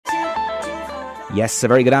Yes, a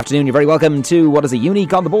very good afternoon. You're very welcome to what is a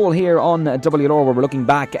Unique on the Ball here on WLR, where we're looking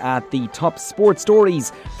back at the top sports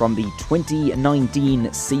stories from the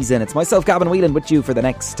 2019 season. It's myself, Gavin Whelan, with you for the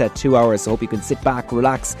next 2 hours. So I hope you can sit back,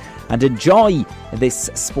 relax and enjoy this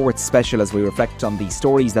sports special as we reflect on the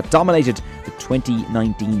stories that dominated the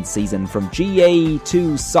 2019 season, from GAA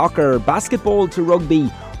to soccer, basketball to rugby,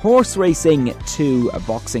 horse racing to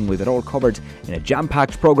boxing. We've it all covered in a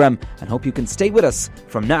jam-packed programme, and hope you can stay with us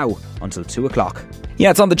from now until 2 o'clock. Yeah,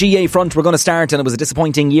 it's on the GAA front we're going to start, and it was a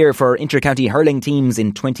disappointing year for inter-county hurling teams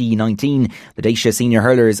in 2019. The Déise senior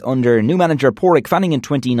hurlers under new manager Pádraig Fanning in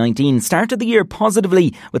 2019 started the year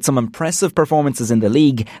positively with some impressive performances in the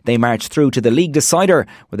league. They marched through to the league decider,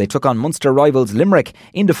 where they took on Munster rivals Limerick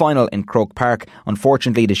in the final in Croke Park.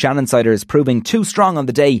 Unfortunately, the Shannonsiders proving too strong on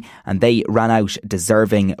the day, and they ran out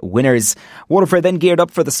deserving winners. Waterford then geared up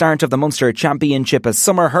for the start of the Munster Championship as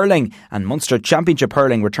summer hurling and Munster Championship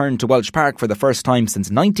hurling returned to Welsh Park for the first time since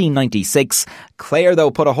 1996. Clare, though,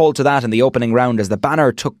 put a halt to that in the opening round as the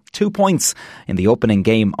Banner took 2 points in the opening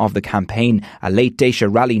game of the campaign. A late Déise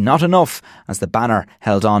rally not enough as the Banner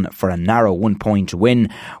held on for a narrow 1 point win.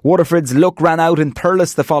 Waterford's luck ran out in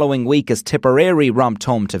Thurles the following week as Tipperary romped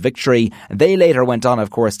home to victory. They later went on,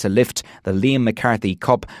 of course, to lift the Liam McCarthy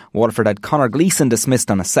Cup. Waterford had Conor Gleeson dismissed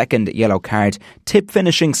on a second yellow card. Tip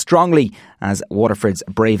finishing strongly as Waterford's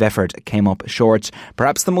brave effort came up short.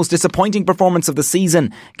 Perhaps the most disappointing performance of the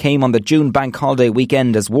season came on the June bank holiday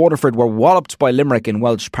weekend as Waterford were walloped by Limerick in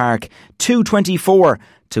Welsh Park 2-24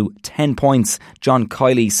 to 10 points. John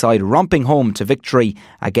Kiley's side romping home to victory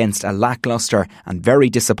against a lacklustre and very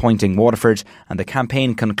disappointing Waterford, and the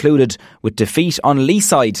campaign concluded with defeat on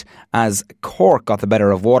Leeside as Cork got the better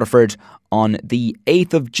of Waterford on the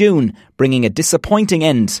 8th of June, bringing a disappointing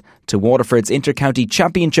end to Waterford's Inter-County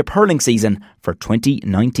Championship hurling season for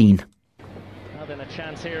 2019. Now then, a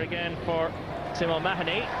chance here again for Tim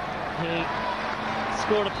O'Mahony. He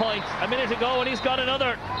scored a point a minute ago and he's got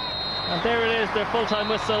another. And there it is, their full-time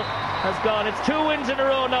whistle has gone. It's 2 wins in a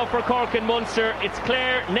row now for Cork and Munster. It's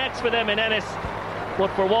Clare next for them in Ennis.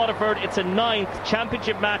 But for Waterford, it's a 9th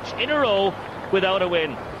championship match in a row without a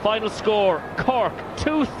win. Final score, Cork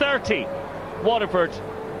 230, Waterford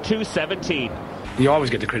 217. You always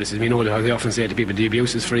get the criticism. You know how they often say to people, the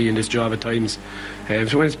abuse is free in this job at times.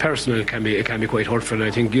 So when it's personal, it can be quite hurtful.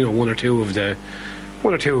 And I think one or two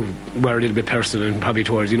were a little bit personal, and probably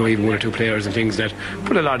towards even 1 or 2 players and things that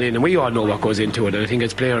put a lot in, and we all know what goes into it. And I think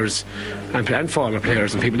as players and former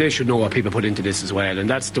players and people, they should know what people put into this as well. And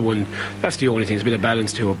that's the only thing. There's a bit of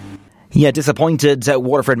balance to it. Yeah, disappointed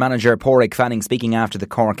Waterford manager Pádraig Fanning speaking after the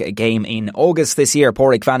Cork game in August this year.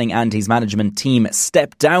 Pádraig Fanning and his management team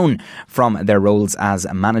stepped down from their roles as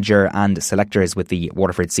manager and selectors with the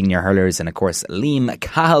Waterford senior hurlers, and of course Liam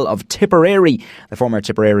Cahill of Tipperary, the former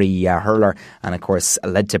Tipperary hurler, and of course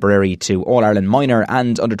led Tipperary to All-Ireland minor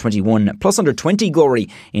and under-21 plus under-20 glory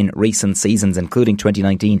in recent seasons, including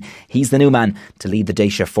 2019. He's the new man to lead the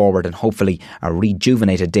Déise forward and hopefully a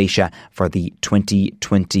rejuvenated Déise for the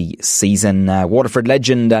 2020 season. Waterford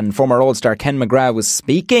legend and former All-Star Ken McGrath was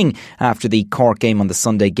speaking after the Cork game on the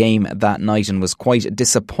Sunday game that night and was quite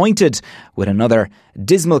disappointed with another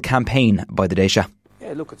dismal campaign by the Déise.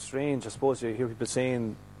 Yeah, look, it's strange. I suppose you hear people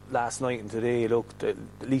saying last night and today, look, at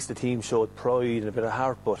least the team showed pride and a bit of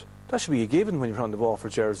heart, but that should be a given when you're on the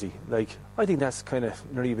Waterford jersey. I think that's kind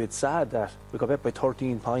of nearly a bit sad that we got bet by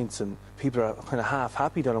 13 points and people are kind of half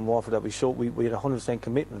happy down in Waterford that we had 100%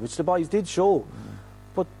 commitment, which the boys did show.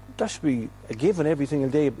 But that should be a given every single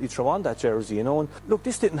day you throw on that jersey, And look,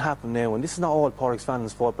 this didn't happen now, and this is not all Pádraig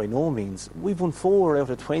Fanning's fault by no means. We've won 4 out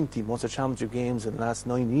of 20 Munster Championship games in the last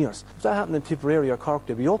 9 years. If that happened in Tipperary or Cork,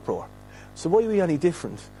 there'd be uproar. So why are we any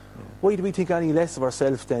different? Why do we think any less of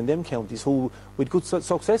ourselves than them counties who with good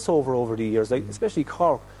success over the years, especially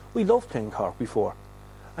Cork? We loved playing Cork before.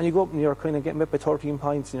 And you go up and you're kind of getting met by 13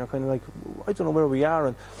 points and you're kind of like, I don't know where we are.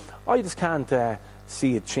 And I just can't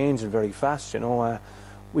see it changing very fast,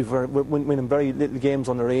 We're winning very little games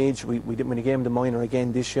underage. We didn't win a game in the minor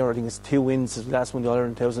again this year. I think it's 2 wins since the last one, the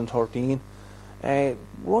All-Ireland in 2013.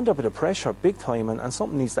 We're under a bit of pressure, big time, and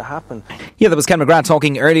something needs to happen. Yeah, that was Ken McGrath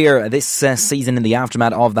talking earlier this season in the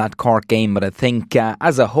aftermath of that Cork game. But I think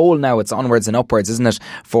as a whole now it's onwards and upwards, isn't it,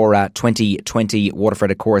 for 2020.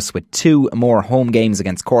 Waterford, of course, with 2 more home games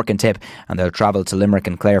against Cork and Tip, and they'll travel to Limerick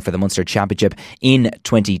and Clare for the Munster Championship in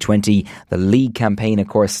 2020. The league campaign, of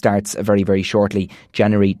course, starts very, very shortly.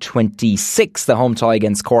 January 26th, the home tie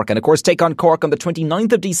against Cork, and of course take on Cork on the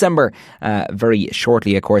 29th of December, very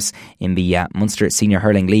shortly, of course, in the Munster Munster Senior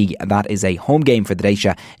Hurling League. That is a home game for the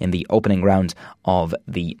Déise in the opening round of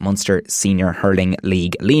the Munster Senior Hurling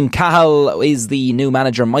League. Liam Cahill is the new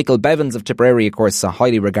manager. Michael Bevins of Tipperary, of course, a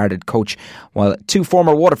highly regarded coach, while two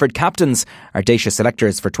former Waterford captains are Déise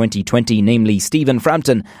selectors for 2020, namely Stephen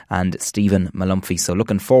Frampton and Stephen Malumphy. So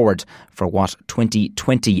looking forward for what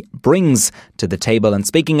 2020 brings to the table. And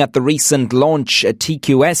speaking at the recent launch,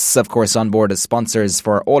 TQS, of course, on board as sponsors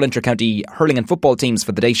for all inter-county hurling and football teams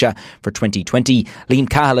for the Déise for 2020. Liam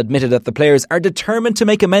Cahill admitted that the players are determined to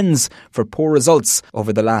make amends for poor results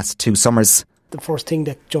over the last 2 summers. The first thing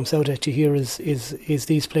that jumps out at you here is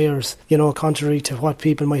these players, contrary to what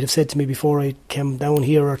people might have said to me before I came down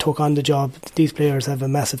here or took on the job, these players have a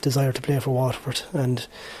massive desire to play for Waterford, and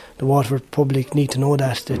the Waterford public need to know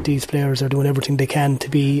that these players are doing everything they can to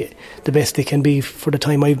be the best they can be for the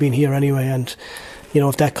time I've been here anyway, and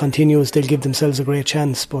if that continues they'll give themselves a great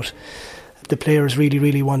chance, but the players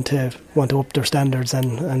really want to up their standards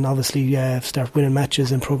and obviously start winning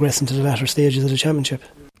matches and progressing to the latter stages of the championship.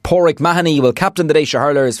 Pádraig Mahoney will captain the Déise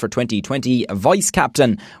Hurlers for 2020. Vice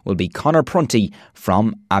captain will be Conor Prunty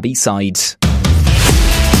from Abbeyside.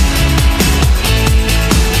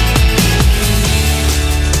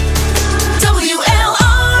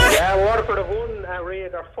 Waterford have won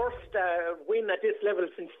their first win at this level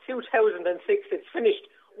since 2006. It's finished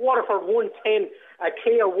Waterford 1-10,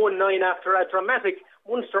 Clare 1-9 after a dramatic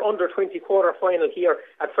Munster under-20 quarter-final here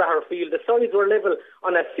at Field. The sides were level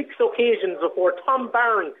on 6 occasions before Tom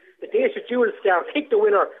Barron, the Déise dual star, kicked the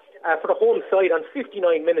winner for the home side on 59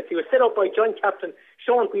 minutes. He was set up by joint captain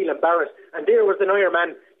Sean Whelan Barrett, and there was the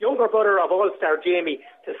Ironman, younger brother of All-Star Jamie,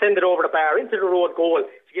 to send it over the bar into the road goal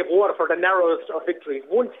to give Waterford the narrowest of victories,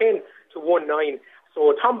 1-10 to 1-9.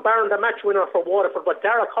 So Tom Barron, the match winner for Waterford, but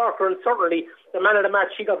Dara Corcoran, certainly the man of the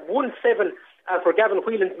match. He got 1-7 for Gavin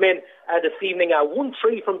Whelan's men this evening,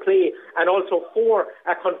 1-3 from play, and also 4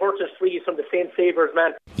 converted threes from the St. Saviour's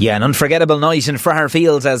man. Yeah, an unforgettable night in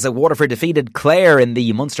Field as Waterford defeated Clare in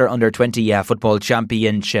the Munster Under-20 Football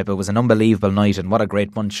Championship. It was an unbelievable night, and what a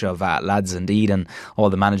great bunch of lads indeed, and all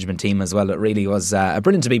the management team as well. It really was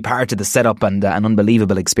brilliant to be part of the setup, and an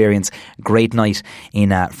unbelievable experience. Great night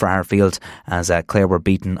in Field as Clare were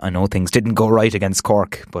beaten. I know things didn't go right against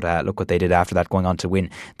Cork, but look what they did after that, going on to win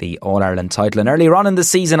the All-Ireland title. And earlier on in the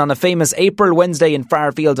season, on a famous April Wednesday in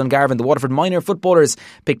Field on Garvan, the Waterford minor footballers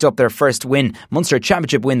picked up their first win, Munster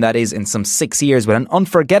Championship win that is, in some 6 years, with an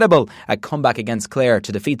unforgettable comeback against Clare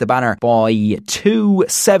to defeat the Banner by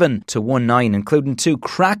 2-7 to 1-9, including 2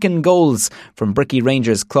 cracking goals from Bricky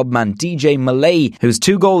Rangers clubman DJ Malay, whose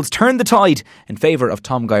 2 goals turned the tide in favour of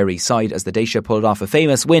Tom Gyrie's side as the Déise pulled off a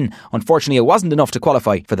famous win. Unfortunately, it wasn't enough to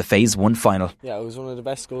qualify for the Phase 1 final. Yeah, it was one of the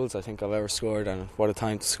best goals I think I've ever scored, and what a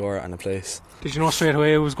time to score it and a place. Did you know straight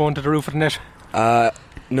away it was going to the roof of the net?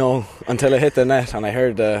 No, until I hit the net and I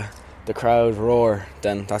heard the crowd roar,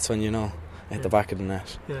 then that's when I hit the back of the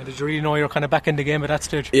net. Yeah, did you really know you were kind of back in the game at that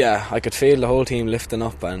stage? Yeah, I could feel the whole team lifting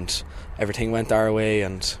up and everything went our way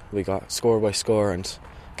and we got score by score and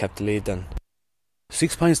kept the lead then.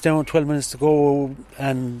 6 points down, 12 minutes to go,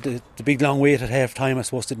 and the big long wait at half time I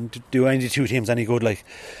suppose didn't do any of the 2 teams any good,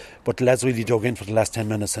 but the lads really dug in for the last 10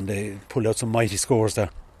 minutes and they pulled out some mighty scores there.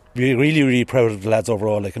 We're really proud of the lads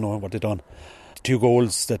overall, what they've done. 2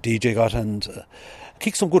 goals that DJ got and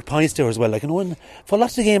kicked some good points there as well. And for a lot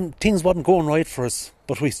of the game things wasn't going right for us,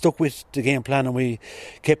 but we stuck with the game plan and we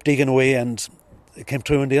kept digging away and it came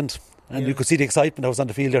through in the end. And you could see the excitement that was on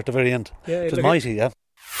the field there at the very end. Yeah, it was mighty, yeah.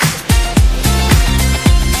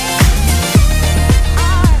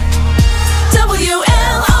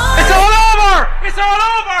 It's all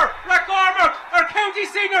over! Rathgormack are county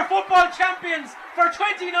senior football champions for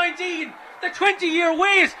 2019. The 20-year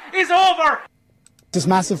wait is over. It's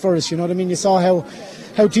massive for us, you know what I mean? You saw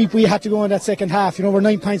how deep we had to go in that second half. We're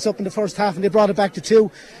 9 points up in the first half and they brought it back to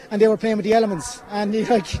 2 and they were playing with the elements. And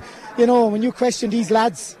when you question these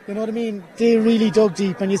lads, you know what I mean? They really dug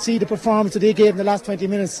deep, and you see the performance that they gave in the last 20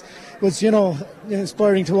 minutes was,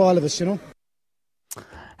 inspiring to all of us,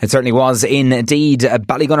 It certainly was indeed.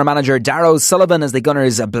 Ballygunner manager Darrow Sullivan as the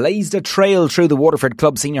Gunners blazed a trail through the Waterford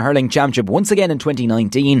Club Senior Hurling Championship once again in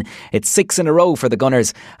 2019. It's 6 in a row for the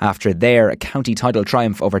Gunners after their county title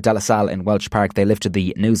triumph over De La Salle in Welsh Park. They lifted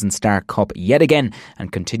the News and Star Cup yet again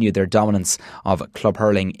and continued their dominance of club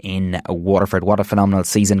hurling in Waterford. What a phenomenal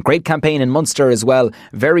season. Great campaign in Munster as well.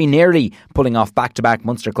 Very nearly pulling off back-to-back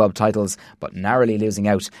Munster club titles, but narrowly losing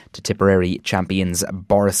out to Tipperary champions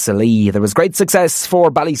Borrisoleigh. There was great success for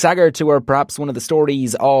Ballygunner Ballysaggart, who are perhaps one of the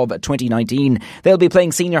stories of 2019. They'll be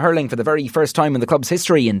playing senior hurling for the very first time in the club's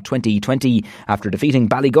history in 2020 after defeating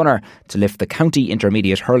Ballygunner to lift the county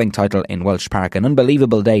intermediate hurling title in Welsh Park. An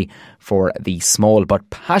unbelievable day for the small but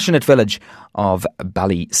passionate village of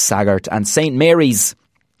Ballysaggart. And St Mary's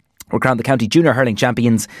were crowned the county junior hurling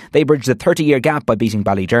champions. They bridged the 30-year gap by beating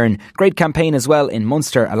Ballydurn. Great campaign as well in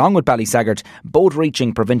Munster, along with Ballysaggart, both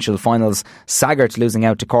reaching provincial finals. Saggart losing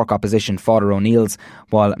out to Cork opposition Father O'Neill's,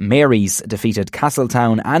 while Mary's defeated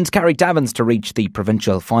Castletown and Carrickdavins to reach the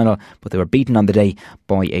provincial final, but they were beaten on the day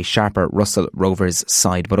by a sharper Russell Rovers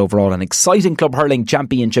side. But overall, an exciting club hurling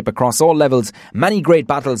championship across all levels. Many great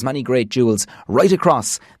battles, many great duels right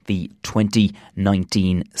across the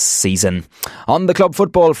 2019 season. On the club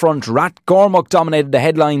football front, Rathgormack dominated the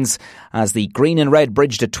headlines as the Green and Red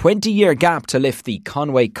bridged a 20-year gap to lift the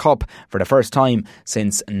Conway Cup for the first time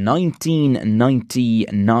since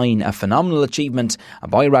 1999. A phenomenal achievement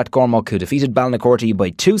by Rathgormack, who defeated Ballynacorty by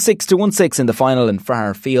 2-6 to 1-6 in the final in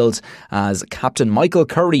Fairfield, as Captain Michael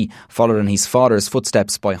Curry followed in his father's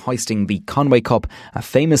footsteps by hoisting the Conway Cup, a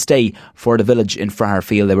famous day for the village in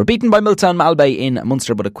Fairfield. They were beaten by Milltown Malbay in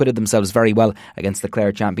Munster, but acquitted themselves very well against the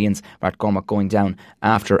Clare champions. Rathgormack going down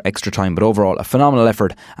after extra time, but overall a phenomenal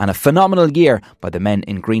effort and a phenomenal year by the men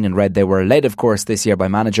in green and red. They were led, of course, this year by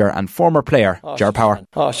manager and former player Ger Power. It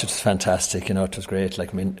was fantastic. It was great.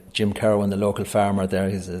 Jim Cowan, the local farmer there,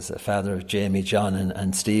 his father Jamie, John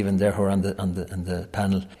and Stephen there, who were on the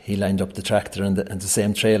panel. He lined up the tractor and the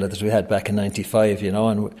same trailer that we had back in '95.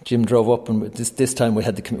 And Jim drove up, and this time we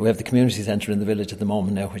have the community centre in the village at the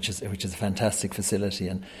moment now, which is a fantastic facility.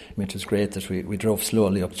 And it was great that we drove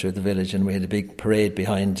slowly up through the village, and we had a big parade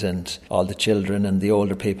behind, and all the children and the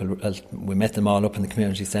older people, we met them all up in the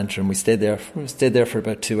community centre, and we stayed there for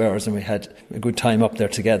about 2 hours, and we had a good time up there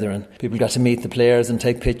together, and people got to meet the players and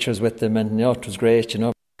take pictures with them, and it was great.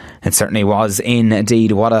 It certainly was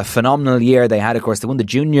indeed. What a phenomenal year they had. Of course, they won the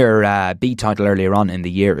Junior B title earlier on in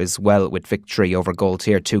the year as well, with victory over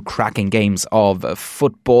Gold-Tier. 2 cracking games of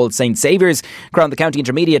football. St Saviour's crowned the County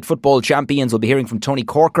Intermediate Football Champions. We'll be hearing from Tony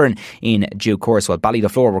Corcoran in due course, while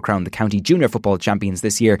Ballydeflore were crowned the County Junior Football Champions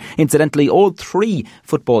this year. Incidentally, all 3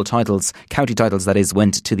 football titles, county titles that is,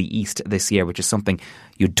 went to the East this year, which is something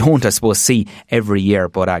you don't, I suppose, see every year,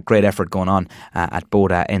 but great effort going on at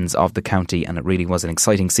both ends of the county, and it really was an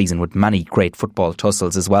exciting season with many great football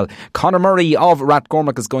tussles as well. Conor Murray of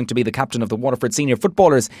Rathgormack is going to be the captain of the Waterford senior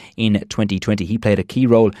footballers in 2020. He played a key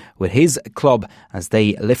role with his club as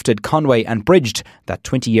they lifted Conway and bridged that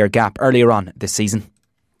 20-year gap earlier on this season.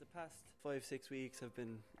 The past 5-6 weeks have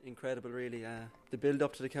been incredible, really. The build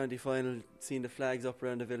up to the county final, seeing the flags up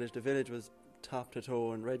around the village was top to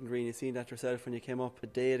toe and red and green. You seen that yourself when you came up the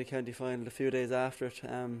day of the county final, a few days after it.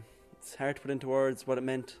 It's hard to put into words what it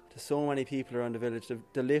meant to so many people around the village,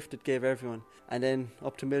 the lift it gave everyone. And then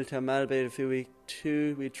up to Milltown Malbay we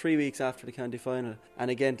had 3 weeks after the county final, and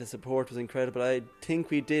again the support was incredible. I think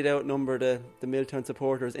we did outnumber the Milltown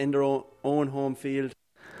supporters in their own home field.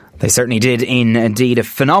 They certainly did indeed. A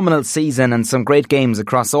phenomenal season and some great games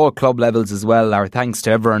across all club levels as well. Our thanks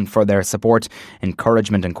to everyone for their support,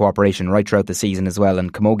 encouragement and cooperation right throughout the season as well.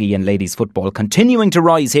 And camogie and ladies football continuing to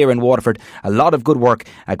rise here in Waterford. A lot of good work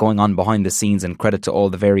going on behind the scenes, and credit to all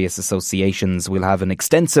the various associations. We'll have an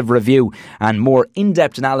extensive review and more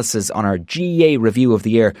in-depth analysis on our GAA review of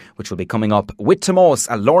the year, which will be coming up with Tomos,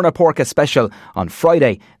 a Lorna Porca special on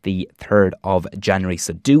Friday the 3rd of January.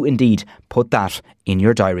 So do indeed put that in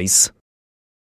your diaries.